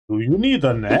Do you need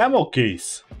an ammo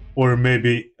case? Or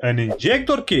maybe an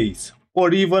injector case?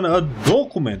 Or even a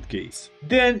document case?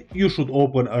 Then you should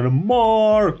open a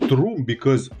marked room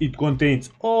because it contains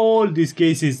all these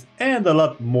cases and a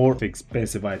lot more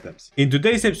expensive items. In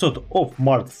today's episode of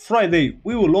Marked Friday,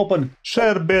 we will open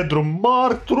Share Bedroom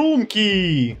Marked Room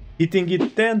Key, hitting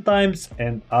it 10 times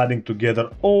and adding together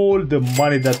all the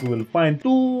money that we will find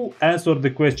to answer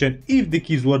the question if the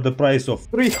keys were the price of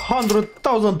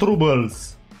 300,000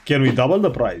 rubles. Can we double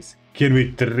the price? Can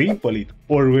we triple it?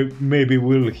 Or maybe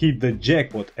we'll hit the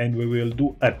jackpot and we will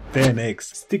do a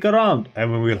 10x. Stick around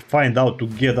and we will find out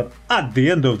together at the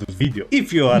end of the video.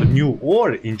 If you are new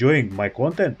or enjoying my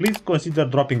content, please consider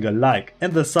dropping a like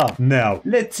and a sub. Now,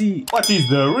 let's see what is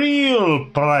the real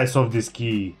price of this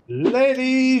key.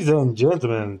 Ladies and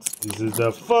gentlemen, this is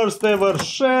the first ever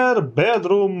Share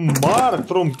Bedroom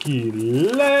Marked Room Key.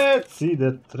 Let's see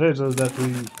the treasures that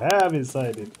we have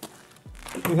inside it.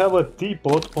 We have a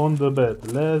teapot on the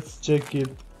bed. Let's check it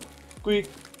quick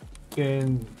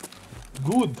and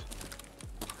good.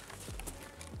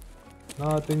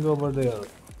 Nothing over there.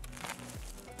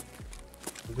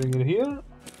 Anything in here?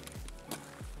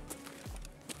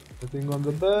 Anything on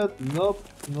the bed? Nope,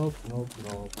 nope, nope,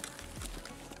 nope.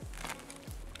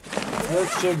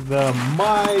 Let's check the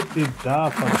mighty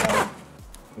duffel bag.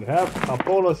 We have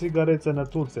Apollo cigarettes and a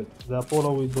tool set. The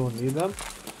Apollo, we don't need them.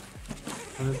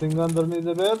 Anything underneath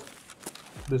the bed?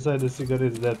 Besides the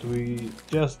cigarettes that we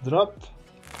just dropped?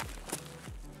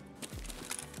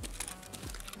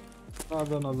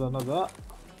 Nada.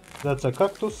 That's a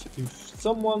cactus. If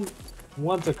someone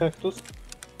wants a cactus,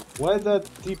 why that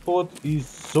teapot is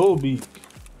so big?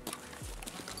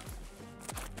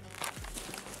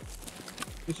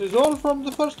 This is all from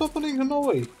the first opening? No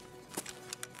way.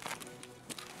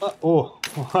 Oh,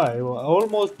 I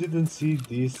almost didn't see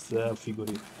this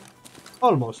figurine.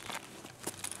 Almost.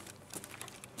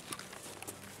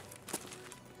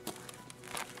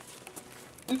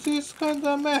 This is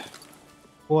kinda meh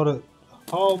for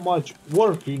how much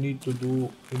work you need to do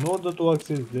in order to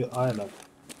access the island.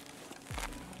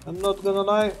 I'm not gonna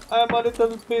lie, I'm a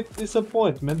little bit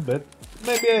disappointed, but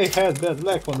maybe I had bad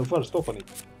luck on the first opening.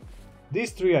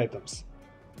 These three items.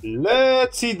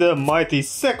 Let's see the mighty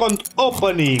second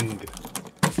opening.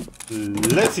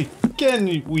 Let's see,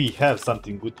 can we have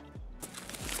something good?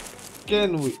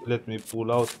 Can we? Let me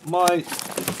pull out my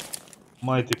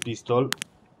mighty pistol.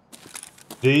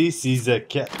 This is a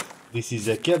cat. This is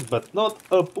a cat, but not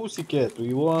a pussy cat.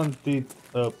 We wanted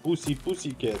a pussy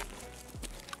cat.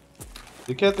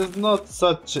 The cat is not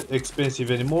such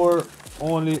expensive anymore.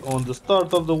 Only on the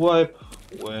start of the wipe,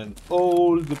 when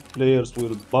all the players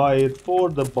will buy it for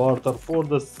the barter for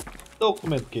the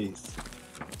document case.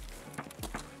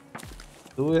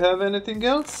 Do we have anything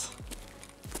else?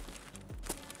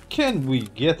 Can we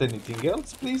get anything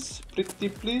else, please? Pretty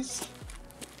please?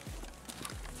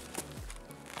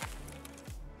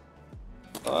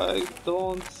 I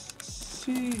don't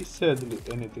see, sadly,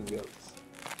 anything else.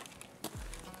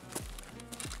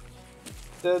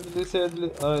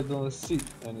 Sadly, I don't see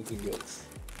anything else.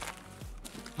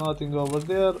 Nothing over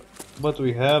there, but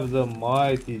we have the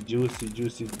mighty juicy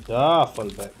duffel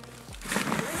bag.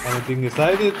 Anything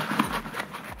inside it?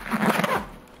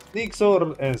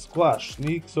 Nixor and squash.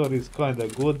 Nixor is kinda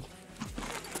good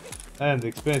and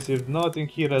expensive. Nothing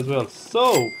here as well.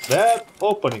 So that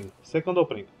opening, second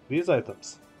opening, these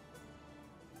items.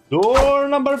 Door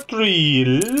number 3.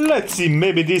 Let's see,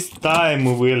 maybe this time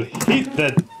we will hit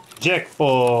that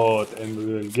jackpot and we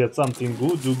will get something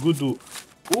good.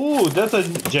 Ooh, that's a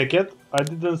jacket. I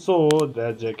didn't saw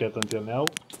that jacket until now.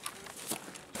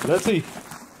 Let's see.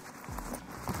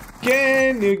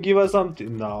 Can you give us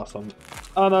something? No, some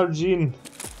analgin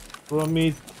from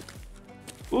it.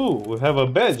 Ooh, we have a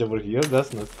badge over here. That's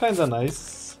kinda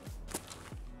nice.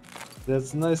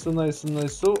 That's nice.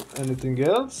 So, anything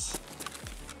else?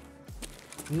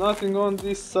 Nothing on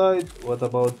this side. What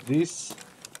about this?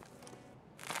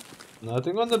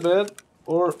 Nothing on the bed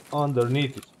or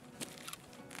underneath it.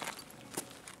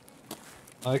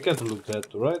 I can't look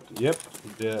that, right? Yep,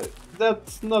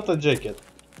 that's not a jacket.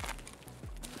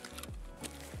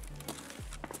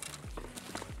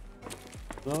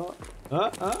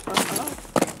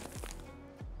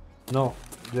 No,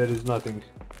 there is nothing.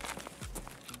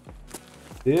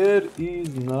 There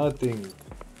is nothing.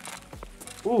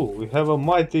 Ooh, we have a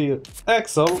mighty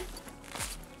axle.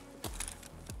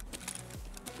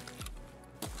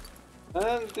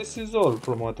 And this is all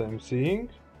from what I'm seeing.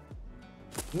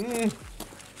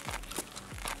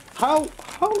 How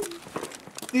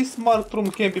this marked room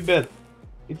can be bad?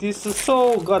 It is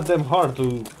so goddamn hard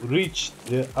to reach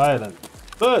the island.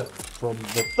 But from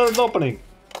the third opening,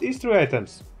 these 3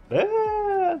 items.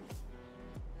 Bad.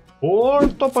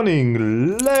 Fourth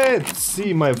opening. Let's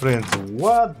see, my friends,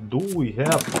 what do we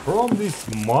have from this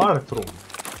marked room?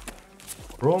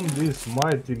 From this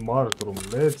mighty marked room.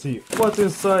 Let's see what's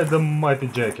inside the mighty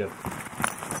jacket.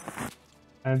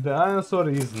 And the answer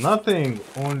is nothing,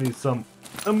 only some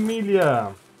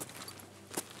Amelia.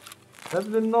 There's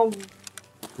no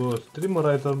streamer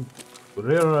item,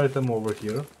 rare item over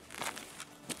here.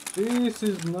 This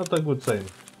is not a good sign.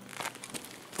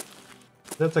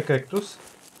 That's a cactus.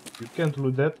 You can't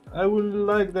loot that. I would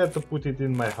like that to put it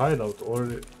in my hideout,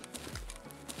 or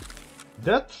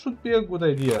that should be a good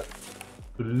idea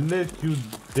to let you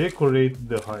decorate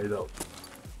the hideout.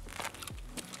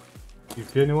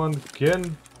 If anyone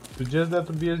can suggest that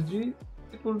to BSG,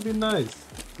 it would be nice.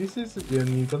 This is an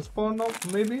interspawn now,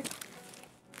 maybe?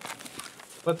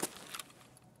 But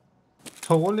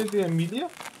so only the Amelia?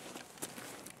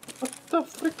 What the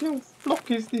freaking flock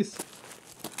is this?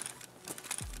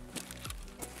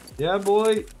 Yeah,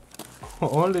 boy,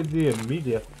 only the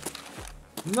Amelia.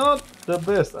 Not the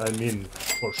best, I mean,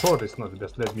 for sure it's not the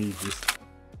best. Let me eat this.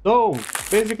 So,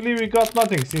 basically we got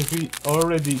nothing since we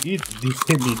already eat the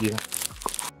Amelia.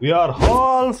 We are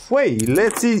halfway.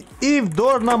 Let's see if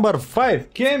door number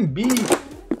 5 can be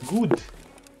good.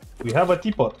 We have a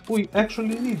teapot. We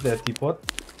actually need that teapot.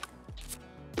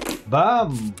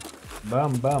 Bam!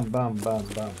 Bam, bam, bam, bam,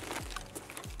 bam.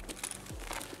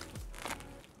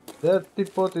 That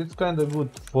teapot is kinda good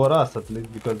for us at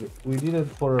least, because we did it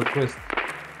for a quest.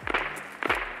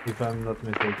 If I'm not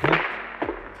mistaken.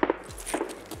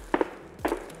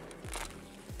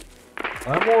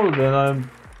 I'm old and I'm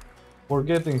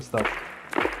forgetting stuff.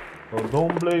 So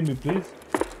don't blame me, please.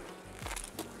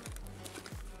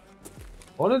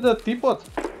 Only the teapot.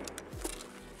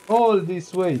 All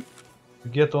this way to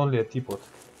get only a teapot.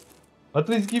 At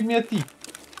least give me a tea.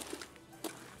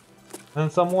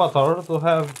 And some water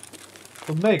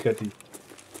to make a tea.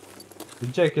 The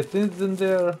jacket isn't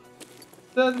there.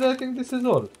 Then I think this is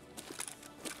all.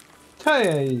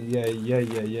 Hey.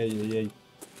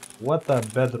 What a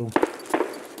bedroom.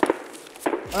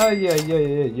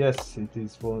 Yes, it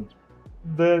is for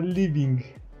the living.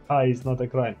 It's not a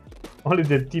crime. Only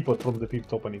the teapot from the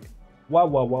 5th opening.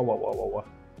 Wow.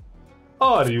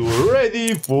 Are you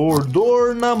ready for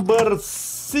door number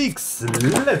 6?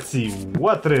 Let's see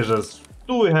what treasures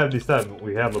do we have this time.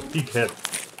 We have a pig head.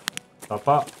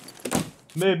 Papa.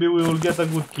 Maybe we will get a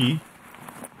good key.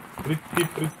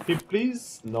 Pretty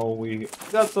please. No, we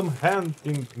got some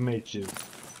hunting matches.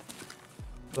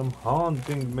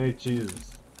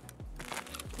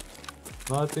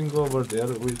 Nothing over there,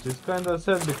 which is kinda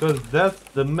sad because that's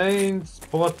the main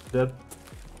spot that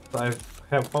I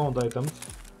have found items.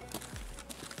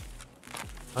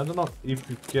 I don't know if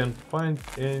you can find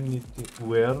anything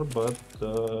where, but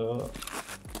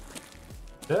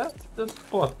that's the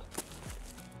spot.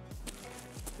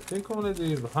 I think only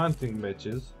the hunting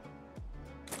matches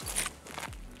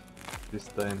this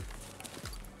time.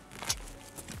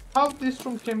 How this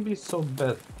room can be so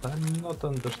bad? I'm not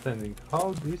understanding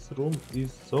how this room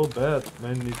is so bad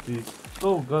when it is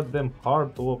so goddamn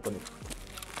hard to open it.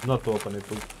 Not to open it,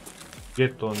 to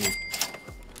get on it.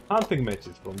 Hunting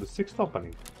matches from the 6th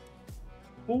opening.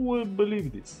 Who will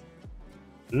believe this?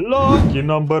 Lucky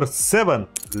number 7.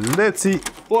 Let's see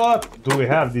what do we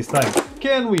have this time.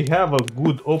 Can we have a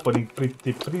good opening,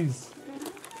 pretty please?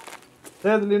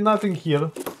 Sadly nothing here,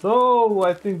 so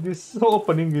I think this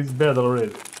opening is bad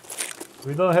already.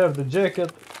 We don't have the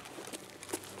jacket.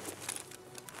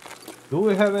 Do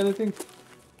we have anything?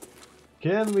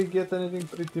 Can we get anything,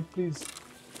 pretty please?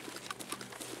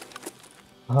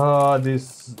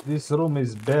 This room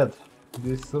is bad.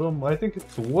 This room, I think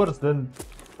it's worse than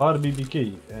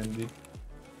RBBK, and it's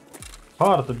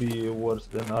hard to be worse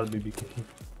than RBBK.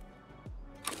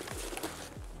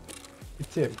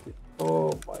 It's empty.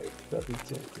 Oh my god,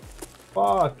 it's empty.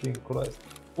 Fucking Christ.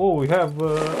 Oh, we have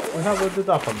a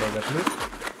dapper bag at least.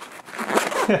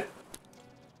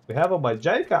 We have a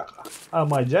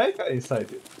Majaika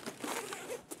inside it.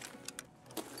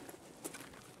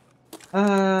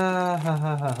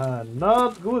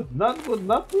 Not good, not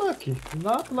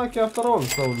lucky after all.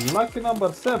 So lucky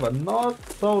number 7, not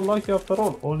so lucky after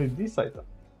all. Only this item.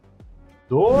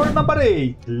 Door number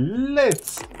 8.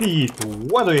 Let's see it.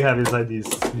 What do we have inside this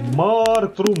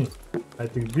marked room? I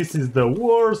think this is the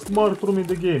worst marked room in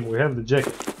the game. We have the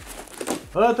jacket.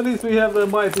 At least we have the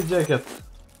mighty jacket.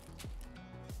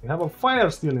 We have a fire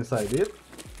still inside it.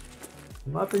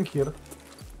 Nothing here.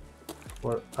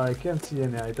 But I can't see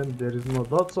any item. There is no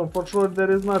dot, so for sure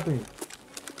there is nothing.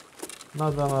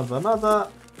 Nada.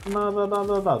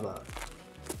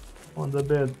 On the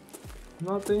bed.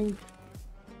 Nothing.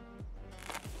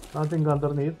 Nothing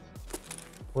underneath.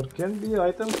 Or can be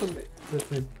items.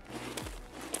 Let me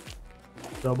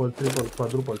double, triple,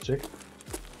 quadruple check.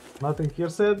 Nothing here.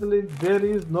 Sadly, there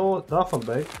is no duffel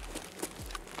bag.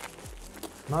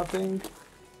 Nothing.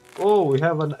 Oh, we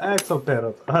have an axle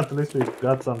parrot. At least we've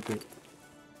got something.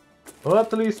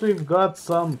 At least we've got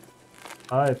some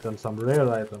item, some rare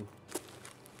item.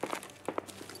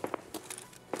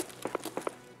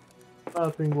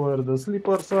 Nothing where the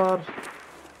slippers are.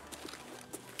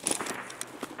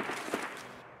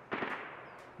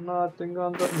 Nothing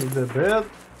underneath the bed.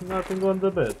 Nothing on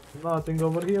the bed. Nothing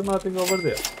over here, nothing over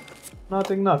there.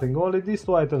 Nothing, nothing. Only these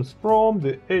two items from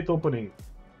the 8th opening.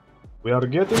 We are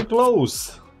getting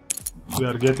close. We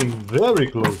are getting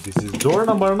very close. This is door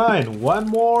number 9. One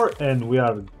more and we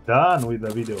are done with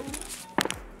the video.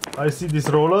 I see this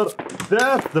roller.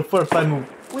 That's the first time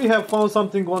we have found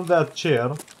something on that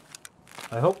chair.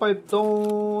 I hope I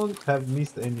don't have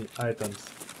missed any items.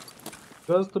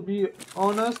 Because to be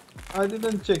honest, I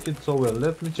didn't check it so well.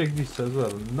 Let me check this as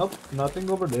well. Nope, nothing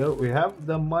over there. We have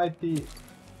the mighty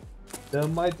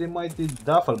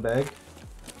duffel bag.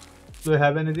 Do you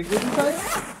have anything good inside?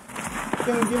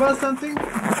 Can you give us something?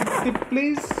 Tip,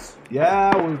 please?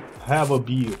 Yeah, we have a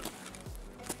beer.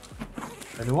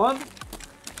 Anyone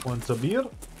wants a beer?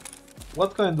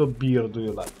 What kind of beer do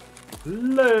you like?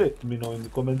 Let me know in the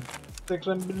comment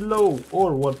section below.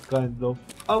 Or what kind of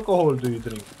alcohol do you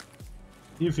drink?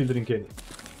 If you drink any.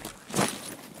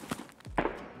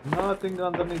 Nothing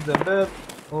underneath the bed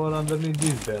or underneath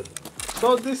this bed.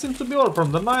 So this seems to be all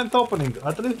from the 9th opening.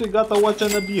 At least we got a watch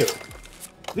and a beer.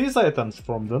 These items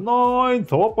from the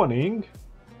 9th opening.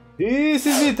 This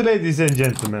is it, ladies and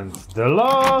gentlemen. The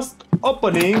last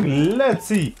opening. Let's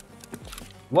see.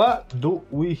 What do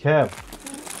we have?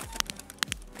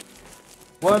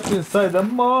 What's inside the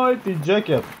mighty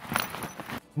jacket?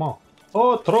 Come on.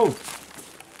 Hot rod.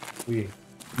 We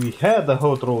had a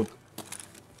hot rod.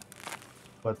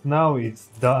 But now it's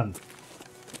done.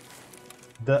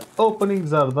 The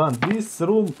openings are done. This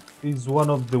room is one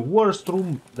of the worst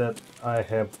rooms that I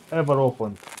have ever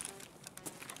opened.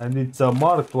 And it's a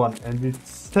marked one. And it's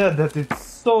said that it's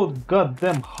so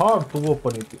goddamn hard to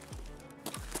open it.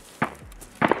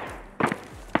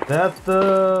 That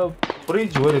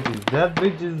bridge, where it is? That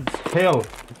bridge is hell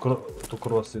to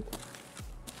cross it.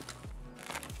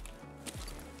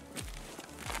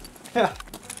 Yeah,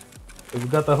 we've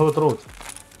got a hot rod.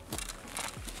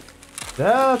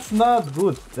 That's not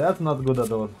good. That's not good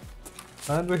at all.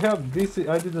 And we have this.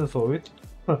 I didn't saw it.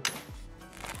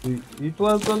 It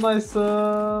was a nice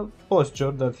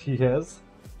posture that he has.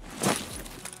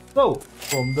 So,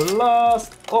 from the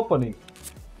last opening,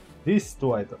 these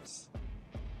two items.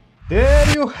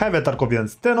 There you have it,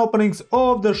 Tarkovians. 10 openings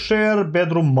of the share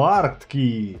bedroom marked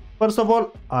key. First of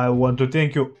all, I want to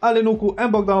thank you, Alinuku and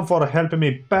Bogdan, for helping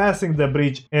me passing the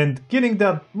breach and killing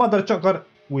that mother chucker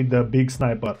with the big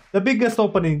sniper. The biggest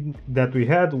opening that we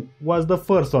had was the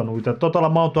first one with a total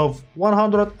amount of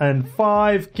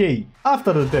 105k.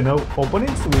 After the 10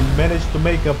 openings, we managed to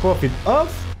make a profit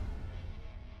of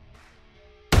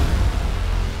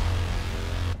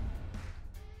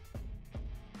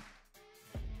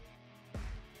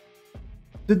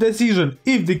the decision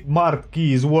if the marked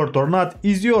key is worth or not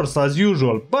is yours as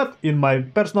usual, but in my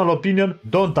personal opinion,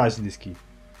 don't touch this key.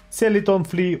 Sell it on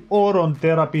Flea or on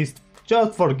Therapist.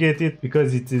 Just forget it,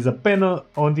 because it is a pain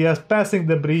on the ass passing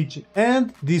the bridge,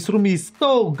 and this room is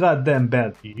so goddamn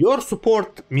bad. Your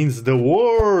support means the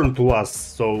world to us,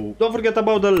 so don't forget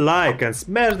about the like and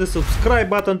smash the subscribe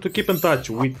button to keep in touch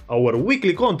with our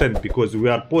weekly content, because we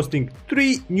are posting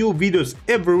 3 new videos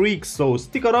every week, so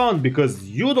stick around because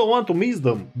you don't want to miss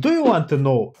them. Do you want to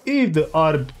know if the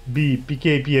RB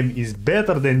PKPM is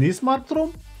better than this smart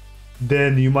room?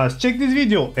 Then you must check this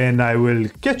video and I will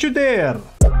catch you there.